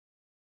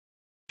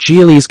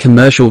Geely's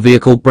commercial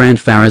vehicle brand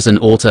Farizon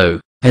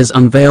Auto has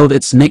unveiled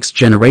its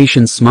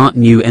next-generation smart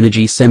new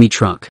energy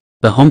semi-truck,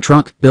 the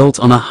Homtruck, built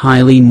on a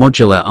highly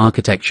modular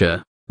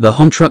architecture. The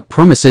Homtruck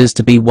promises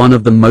to be one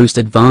of the most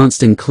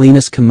advanced and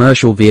cleanest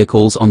commercial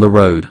vehicles on the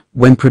road.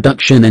 When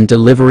production and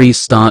deliveries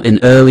start in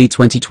early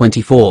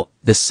 2024,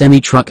 the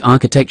semi-truck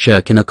architecture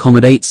can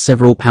accommodate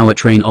several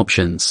powertrain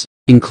options,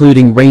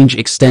 including range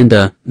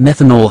extender,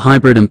 methanol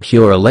hybrid and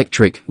pure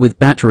electric with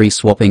battery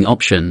swapping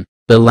option.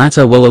 The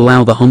latter will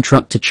allow the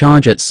Homtruck to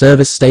charge at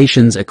service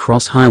stations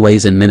across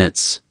highways in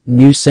minutes.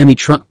 New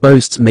semi-truck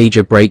boasts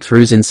major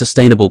breakthroughs in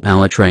sustainable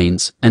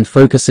powertrains and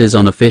focuses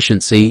on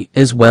efficiency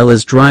as well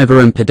as driver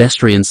and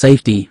pedestrian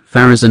safety.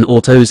 Farizon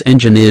Auto's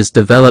engineers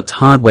developed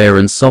hardware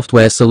and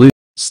software solutions.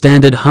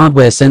 Standard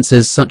hardware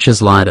sensors such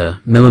as LiDAR,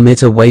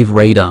 millimeter wave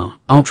radar,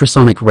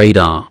 ultrasonic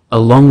radar,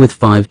 along with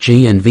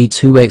 5G and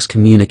V2X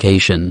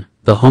communication.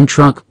 The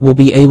Homtruck will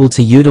be able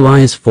to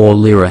utilize 4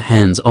 Lyra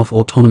hands-off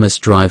autonomous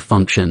drive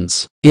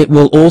functions. It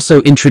will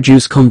also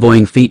introduce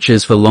convoying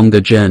features for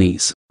longer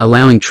journeys,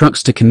 allowing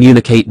trucks to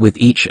communicate with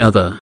each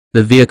other.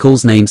 The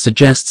vehicle's name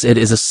suggests it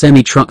is a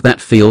semi-truck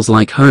that feels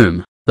like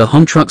home. The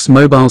Homtruck's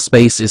mobile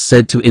space is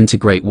said to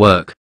integrate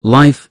work,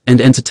 life, and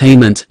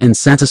entertainment and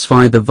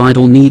satisfy the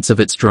vital needs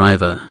of its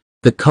driver.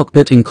 The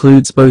cockpit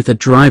includes both a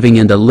driving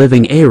and a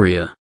living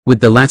area, with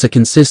the latter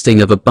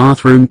consisting of a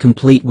bathroom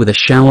complete with a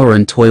shower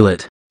and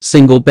toilet,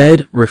 single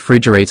bed,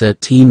 refrigerator,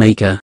 tea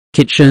maker,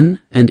 kitchen,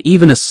 and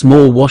even a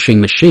small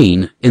washing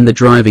machine in the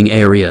driving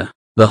area.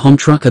 The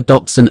Homtruck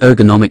adopts an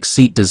ergonomic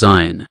seat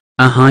design,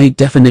 a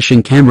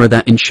high-definition camera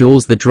that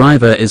ensures the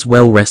driver is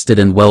well-rested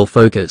and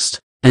well-focused,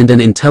 and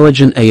an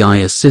intelligent AI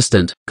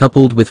assistant,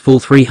 coupled with full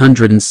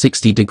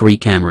 360-degree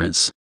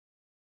cameras.